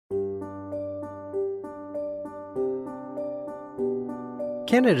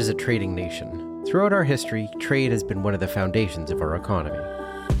Canada is a trading nation. Throughout our history, trade has been one of the foundations of our economy.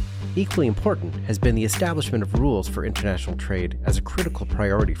 Equally important has been the establishment of rules for international trade as a critical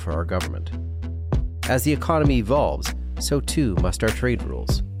priority for our government. As the economy evolves, so too must our trade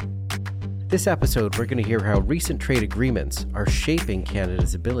rules. This episode, we're going to hear how recent trade agreements are shaping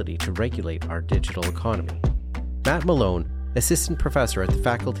Canada's ability to regulate our digital economy. Matt Malone, assistant professor at the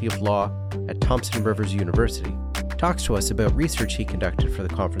Faculty of Law at Thompson Rivers University, talks to us about research he conducted for the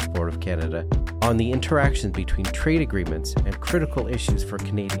Conference Board of Canada on the interaction between trade agreements and critical issues for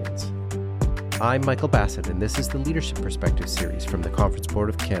Canadians. I'm Michael Bassett, and this is the Leadership Perspective series from the Conference Board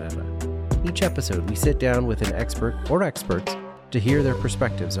of Canada. Each episode, we sit down with an expert or experts to hear their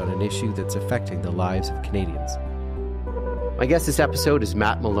perspectives on an issue that's affecting the lives of Canadians. My guest this episode is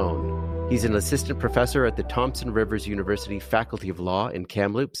Matt Malone. He's an assistant professor at the Thompson Rivers University Faculty of Law in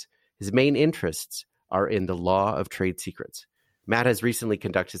Kamloops. His main interests are in the law of trade secrets. Matt has recently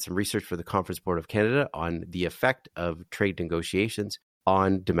conducted some research for the Conference Board of Canada on the effect of trade negotiations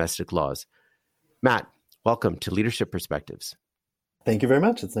on domestic laws. Matt, welcome to Leadership Perspectives. Thank you very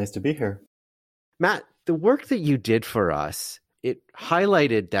much. It's nice to be here. Matt, the work that you did for us, it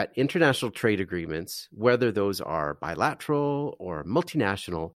highlighted that international trade agreements, whether those are bilateral or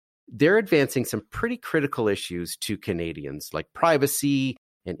multinational, they're advancing some pretty critical issues to Canadians like privacy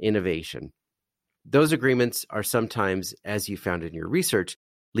and innovation. Those agreements are sometimes, as you found in your research,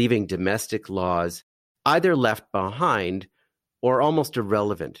 leaving domestic laws either left behind or almost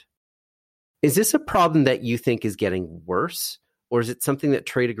irrelevant. Is this a problem that you think is getting worse, or is it something that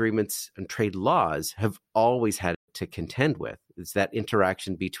trade agreements and trade laws have always had to contend with? Is that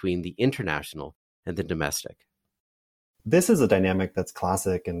interaction between the international and the domestic? This is a dynamic that's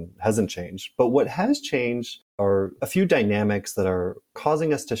classic and hasn't changed. But what has changed are a few dynamics that are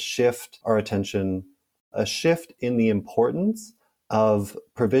causing us to shift our attention, a shift in the importance of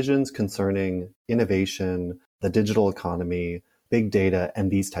provisions concerning innovation, the digital economy, big data, and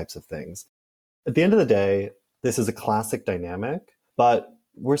these types of things. At the end of the day, this is a classic dynamic, but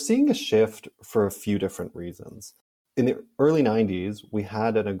we're seeing a shift for a few different reasons. In the early 90s, we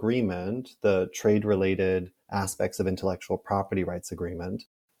had an agreement, the Trade-Related Aspects of Intellectual Property Rights Agreement,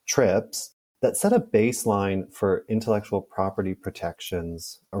 TRIPS, that set a baseline for intellectual property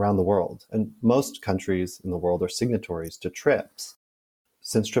protections around the world. And most countries in the world are signatories to TRIPS.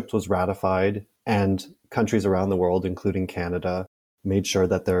 Since TRIPS was ratified and countries around the world, including Canada, made sure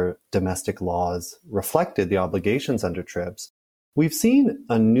that their domestic laws reflected the obligations under TRIPS, we've seen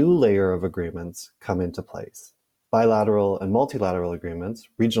a new layer of agreements come into place. Bilateral and multilateral agreements,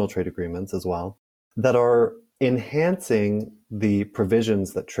 regional trade agreements as well, that are enhancing the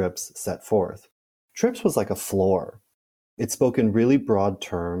provisions that TRIPS set forth. TRIPS was like a floor. It spoke in really broad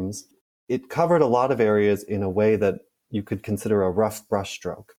terms. It covered a lot of areas in a way that you could consider a rough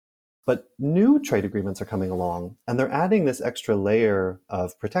brushstroke. But new trade agreements are coming along, and they're adding this extra layer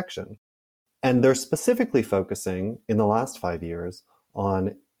of protection. And they're specifically focusing in the last 5 years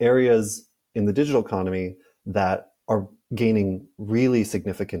on areas in the digital economy that are gaining really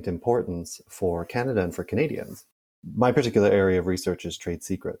significant importance for Canada and for Canadians. My particular area of research is trade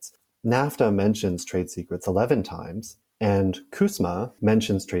secrets. NAFTA mentions trade secrets 11 times, and CUSMA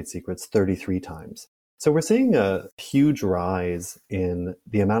mentions trade secrets 33 times. So we're seeing a huge rise in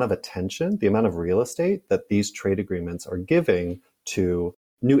the amount of attention, the amount of real estate that these trade agreements are giving to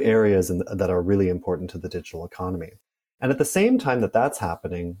new areas that are really important to the digital economy. And at the same time that that's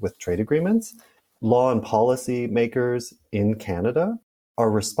happening with trade agreements, law and policy makers in Canada are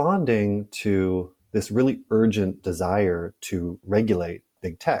responding to this really urgent desire to regulate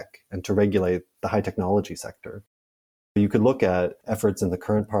big tech and to regulate the high technology sector. You could look at efforts in the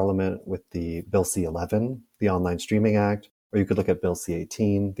current parliament with the Bill C-11, the Online Streaming Act, or you could look at Bill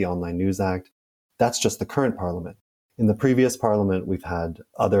C-18, the Online News Act. That's just the current parliament. In the previous parliament, we've had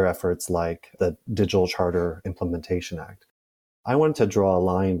other efforts like the Digital Charter Implementation Act. I wanted to draw a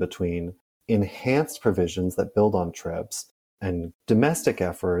line between enhanced provisions that build on TRIPS and domestic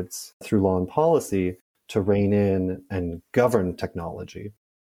efforts through law and policy to rein in and govern technology.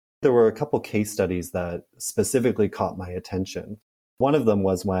 There were a couple case studies that specifically caught my attention. One of them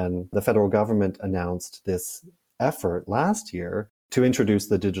was when the federal government announced this effort last year to introduce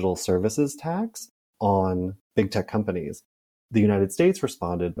the digital services tax on big tech companies. The United States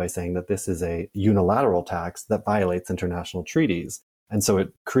responded by saying that this is a unilateral tax that violates international treaties. And so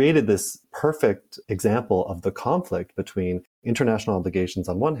it created this perfect example of the conflict between international obligations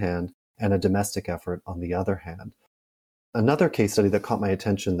on one hand and a domestic effort on the other hand. Another case study that caught my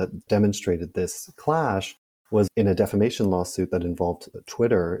attention that demonstrated this clash was in a defamation lawsuit that involved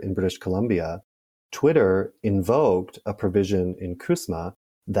Twitter in British Columbia. Twitter invoked a provision in CUSMA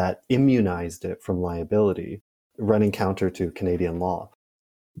that immunized it from liability, running counter to Canadian law.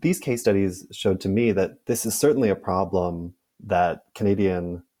 These case studies showed to me that this is certainly a problem that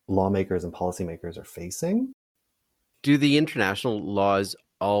Canadian lawmakers and policymakers are facing. Do the international laws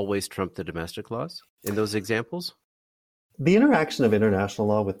always trump the domestic laws in those examples? The interaction of international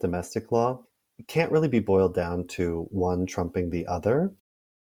law with domestic law can't really be boiled down to one trumping the other.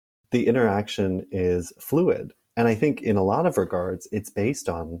 The interaction is fluid. And I think in a lot of regards, it's based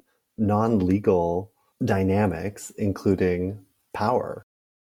on non-legal dynamics, including power.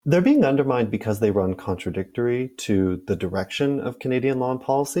 They're being undermined because they run contradictory to the direction of Canadian law and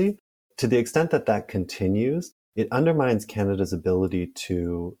policy. To the extent that that continues, it undermines Canada's ability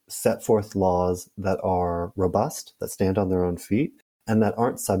to set forth laws that are robust, that stand on their own feet, and that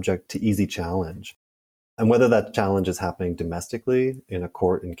aren't subject to easy challenge. And whether that challenge is happening domestically in a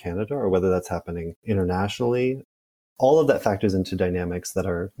court in Canada or whether that's happening internationally, all of that factors into dynamics that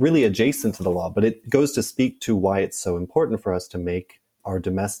are really adjacent to the law. But it goes to speak to why it's so important for us to make our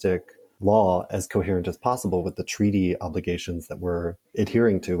domestic law as coherent as possible with the treaty obligations that we're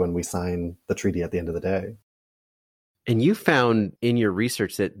adhering to when we sign the treaty at the end of the day. And you found in your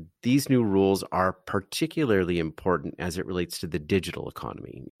research that these new rules are particularly important as it relates to the digital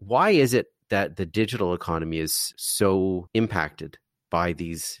economy. Why is it that the digital economy is so impacted by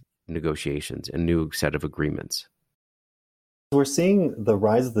these negotiations and new set of agreements? We're seeing the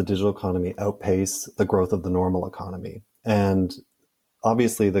rise of the digital economy outpace the growth of the normal economy. And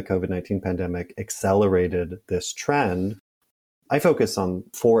obviously, the COVID-19 pandemic accelerated this trend. I focus on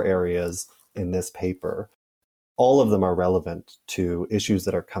 4 areas in this paper. All of them are relevant to issues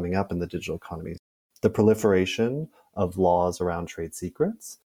that are coming up in the digital economy. The proliferation of laws around trade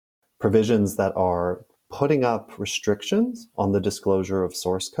secrets, provisions that are putting up restrictions on the disclosure of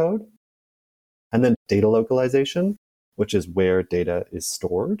source code, and then data localization, which is where data is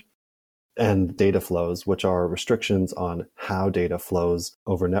stored, and data flows, which are restrictions on how data flows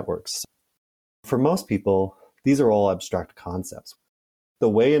over networks. For most people, these are all abstract concepts. The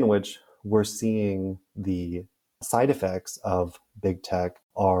way in which we're seeing the side effects of big tech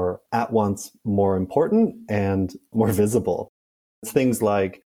are at once more important and more visible. It's things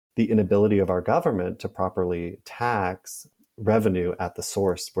like the inability of our government to properly tax revenue at the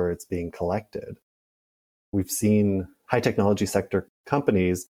source where it's being collected. We've seen high technology sector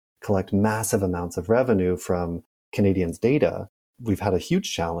companies collect massive amounts of revenue from Canadians' data. We've had a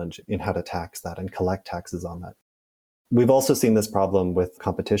huge challenge in how to tax that and collect taxes on that. We've also seen this problem with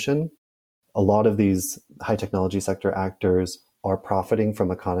competition. A lot of these high technology sector actors are profiting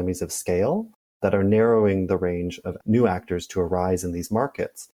from economies of scale that are narrowing the range of new actors to arise in these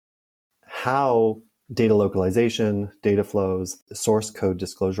markets. How data localization, data flows, source code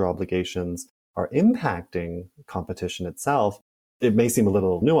disclosure obligations are impacting competition itself, it may seem a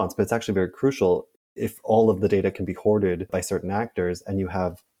little nuanced, but it's actually very crucial. If all of the data can be hoarded by certain actors and you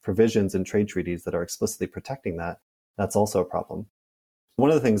have provisions in trade treaties that are explicitly protecting that, that's also a problem. One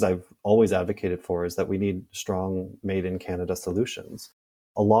of the things I've always advocated for is that we need strong made in Canada solutions.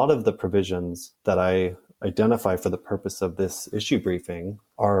 A lot of the provisions that I identify for the purpose of this issue briefing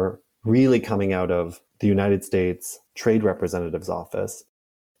are really coming out of the United States Trade Representative's Office.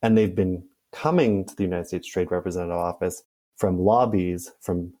 And they've been coming to the United States Trade Representative Office from lobbies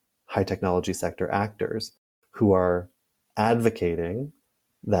from high technology sector actors who are advocating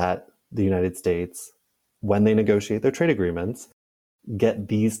that the United States, when they negotiate their trade agreements, get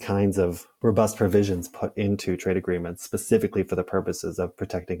these kinds of robust provisions put into trade agreements specifically for the purposes of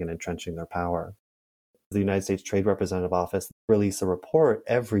protecting and entrenching their power. The United States Trade Representative Office releases a report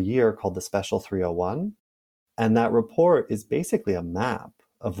every year called the Special 301. And that report is basically a map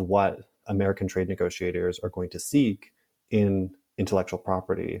of what American trade negotiators are going to seek in intellectual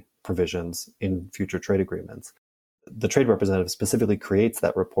property provisions in future trade agreements. The trade representative specifically creates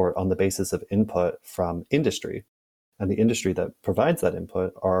that report on the basis of input from industry. And the industry that provides that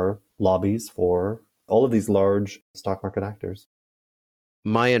input are lobbies for all of these large stock market actors.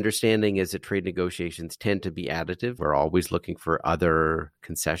 My understanding is that trade negotiations tend to be additive. We're always looking for other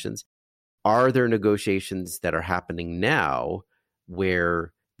concessions. Are there negotiations that are happening now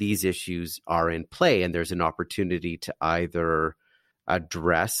where these issues are in play and there's an opportunity to either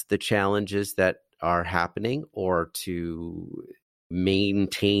address the challenges that are happening or to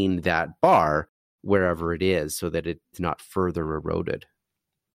maintain that bar wherever it is so that it's not further eroded?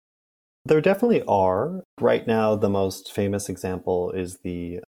 There definitely are. Right now, the most famous example is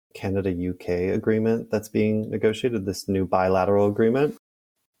the Canada-UK agreement that's being negotiated, this new bilateral agreement.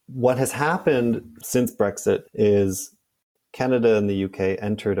 What has happened since Brexit is Canada and the UK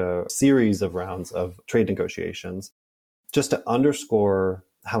entered a series of rounds of trade negotiations just to underscore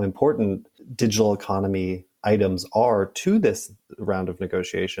how important digital economy items are to this round of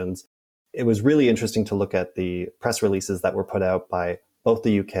negotiations, it was really interesting to look at the press releases that were put out by both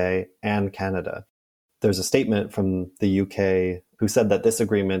the UK and Canada. There's a statement from the UK who said that this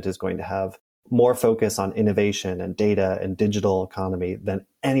agreement is going to have more focus on innovation and data and digital economy than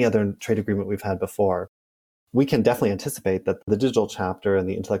any other trade agreement we've had before. We can definitely anticipate that the digital chapter and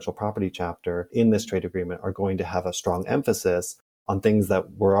the intellectual property chapter in this trade agreement are going to have a strong emphasis on things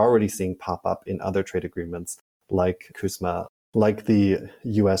that we're already seeing pop up in other trade agreements like CUSMA, like the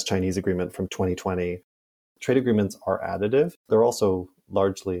US-Chinese agreement from 2020. Trade agreements are additive. They're also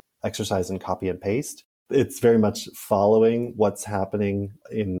largely exercise in copy and paste. It's very much following what's happening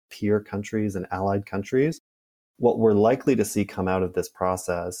in peer countries and allied countries. What we're likely to see come out of this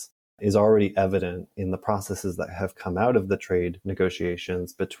process is already evident in the processes that have come out of the trade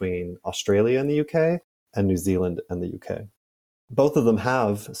negotiations between Australia and the UK and New Zealand and the UK. Both of them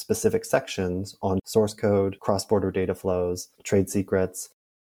have specific sections on source code, cross-border data flows, trade secrets.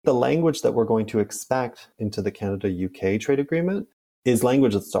 The language that we're going to expect into the Canada-UK trade agreement is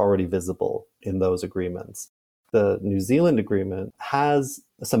language that's already visible in those agreements. The New Zealand agreement has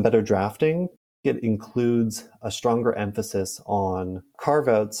some better drafting. It includes a stronger emphasis on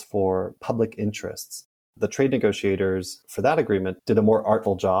carve-outs for public interests. The trade negotiators for that agreement did a more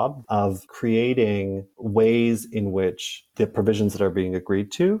artful job of creating ways in which the provisions that are being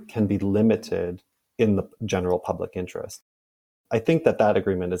agreed to can be limited in the general public interest. I think that that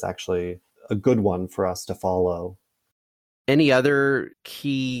agreement is actually a good one for us to follow. Any other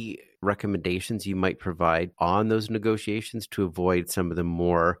key recommendations you might provide on those negotiations to avoid some of the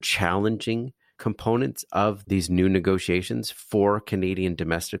more challenging components of these new negotiations for Canadian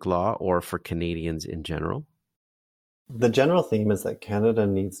domestic law or for Canadians in general? The general theme is that Canada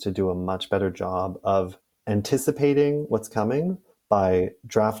needs to do a much better job of anticipating what's coming by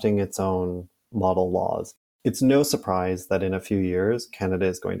drafting its own model laws. It's no surprise that in a few years, Canada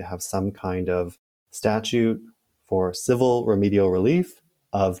is going to have some kind of statute for civil remedial relief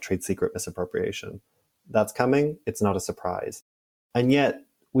of trade secret misappropriation. That's coming. It's not a surprise. And yet,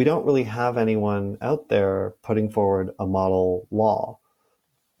 we don't really have anyone out there putting forward a model law.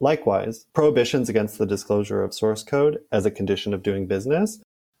 Likewise, prohibitions against the disclosure of source code as a condition of doing business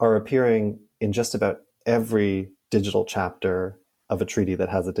are appearing in just about every digital chapter of a treaty that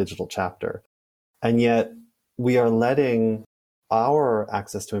has a digital chapter. And yet, we are letting our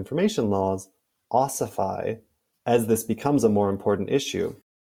access to information laws ossify as this becomes a more important issue.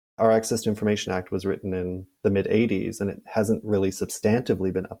 Our Access to Information Act was written in the mid-'80s, and it hasn't really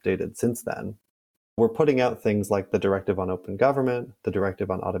substantively been updated since then. We're putting out things like the Directive on Open Government, the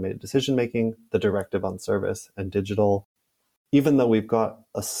Directive on Automated Decision-Making, the Directive on Service and Digital. Even though we've got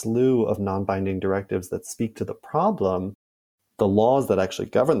a slew of non-binding directives that speak to the problem, the laws that actually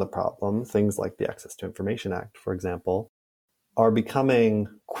govern the problem, things like the Access to Information Act, for example, are becoming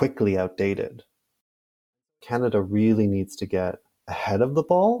quickly outdated. Canada really needs to get ahead of the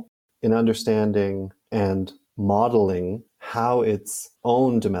ball in understanding and modeling how its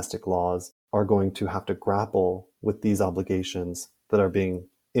own domestic laws are going to have to grapple with these obligations that are being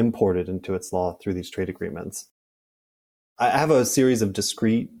imported into its law through these trade agreements. I have a series of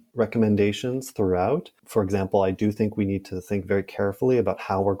discrete recommendations throughout. For example, I do think we need to think very carefully about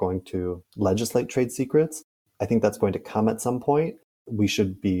how we're going to legislate trade secrets. I think that's going to come at some point. We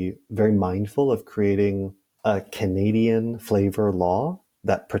should be very mindful of creating a Canadian flavor law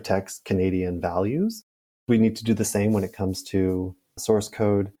that protects Canadian values. We need to do the same when it comes to source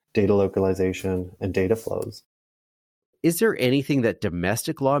code, data localization, and data flows. Is there anything that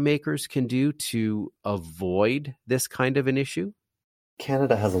domestic lawmakers can do to avoid this kind of an issue?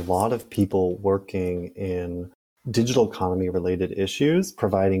 Canada has a lot of people working in digital economy related issues,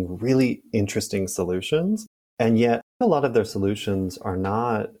 providing really interesting solutions. And yet a lot of their solutions are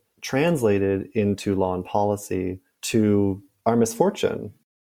not translated into law and policy, to our misfortune.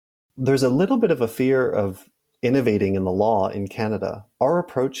 There's a little bit of a fear of innovating in the law in Canada. Our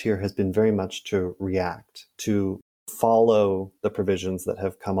approach here has been very much to react, to follow the provisions that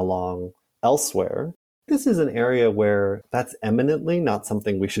have come along elsewhere. This is an area where that's eminently not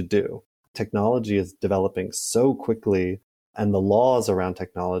something we should do. Technology is developing so quickly, and the laws around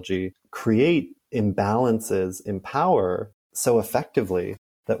technology create imbalances in power so effectively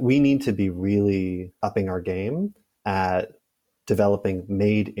that we need to be really upping our game at developing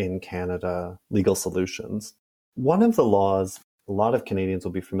made in Canada legal solutions. One of the laws a lot of Canadians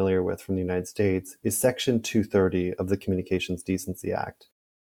will be familiar with from the United States is Section 230 of the Communications Decency Act.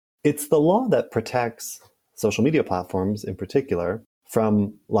 It's the law that protects social media platforms in particular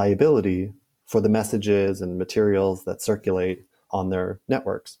from liability for the messages and materials that circulate on their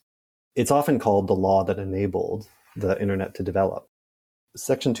networks. It's often called the law that enabled the internet to develop.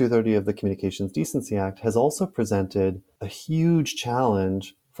 Section 230 of the Communications Decency Act has also presented a huge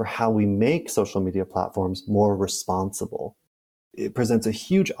challenge for how we make social media platforms more responsible. It presents a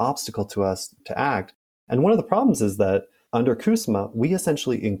huge obstacle to us to act. And one of the problems is that under CUSMA, we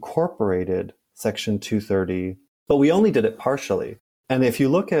essentially incorporated Section 230, but we only did it partially. And if you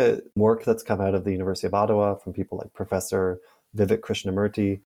look at work that's come out of the University of Ottawa from people like Professor Vivek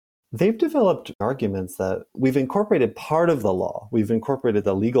Krishnamurti, they've developed arguments that we've incorporated part of the law. We've incorporated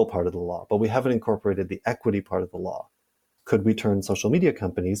the legal part of the law, but we haven't incorporated the equity part of the law. Could we turn social media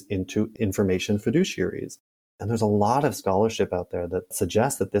companies into information fiduciaries? And there's a lot of scholarship out there that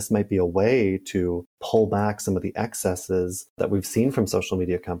suggests that this might be a way to pull back some of the excesses that we've seen from social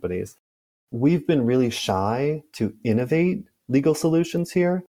media companies. We've been really shy to innovate legal solutions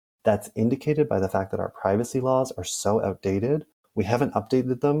here. That's indicated by the fact that our privacy laws are so outdated. We haven't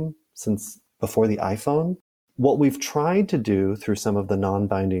updated them since before the iPhone. What we've tried to do through some of the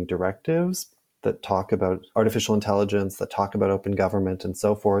non-binding directives that talk about artificial intelligence, that talk about open government and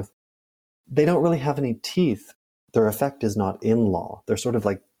so forth, they don't really have any teeth. Their effect is not in law. They're sort of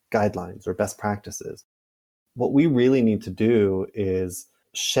like guidelines or best practices. What we really need to do is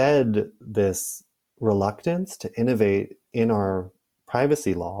shed this reluctance to innovate in our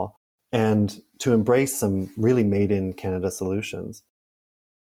privacy law and to embrace some really made in Canada solutions.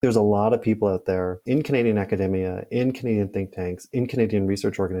 There's a lot of people out there in Canadian academia, in Canadian think tanks, in Canadian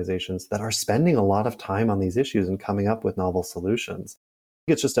research organizations that are spending a lot of time on these issues and coming up with novel solutions.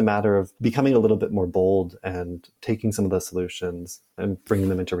 It's just a matter of becoming a little bit more bold and taking some of the solutions and bringing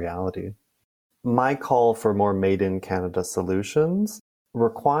them into reality. My call for more made in Canada solutions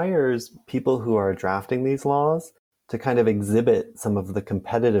requires people who are drafting these laws to kind of exhibit some of the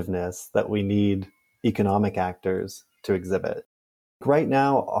competitiveness that we need economic actors to exhibit. Right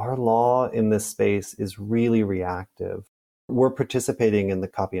now, our law in this space is really reactive. We're participating in the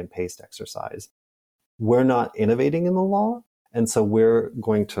copy and paste exercise. We're not innovating in the law, and so we're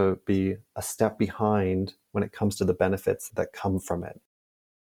going to be a step behind when it comes to the benefits that come from it.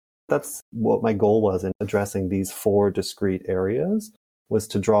 That's what my goal was in addressing these 4 discrete areas, was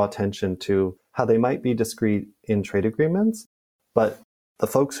to draw attention to how they might be discrete in trade agreements, but the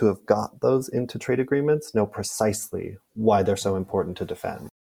folks who have got those into trade agreements know precisely why they're so important to defend.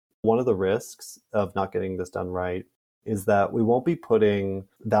 One of the risks of not getting this done right is that we won't be putting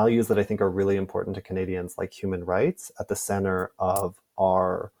values that I think are really important to Canadians, like human rights, at the center of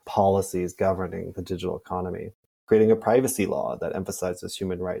our policies governing the digital economy. Creating a privacy law that emphasizes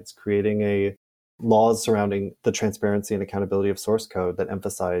human rights, creating laws surrounding the transparency and accountability of source code that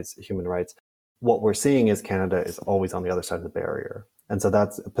emphasize human rights. What we're seeing is Canada is always on the other side of the barrier. And so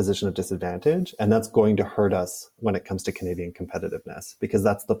that's a position of disadvantage, and that's going to hurt us when it comes to Canadian competitiveness, because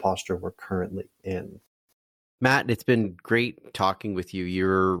that's the posture we're currently in. Matt, it's been great talking with you.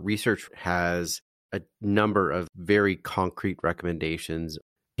 Your research has a number of very concrete recommendations.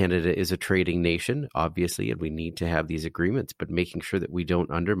 Canada is a trading nation, obviously, and we need to have these agreements, but making sure that we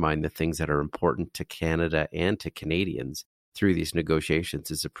don't undermine the things that are important to Canada and to Canadians through these negotiations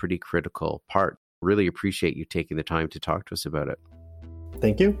is a pretty critical part. Really appreciate you taking the time to talk to us about it.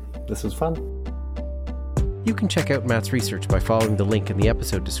 Thank you. This was fun. You can check out Matt's research by following the link in the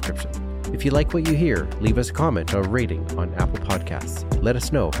episode description. If you like what you hear, leave us a comment or a rating on Apple Podcasts. Let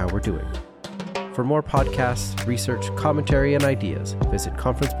us know how we're doing. For more podcasts, research, commentary, and ideas, visit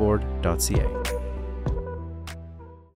conferenceboard.ca.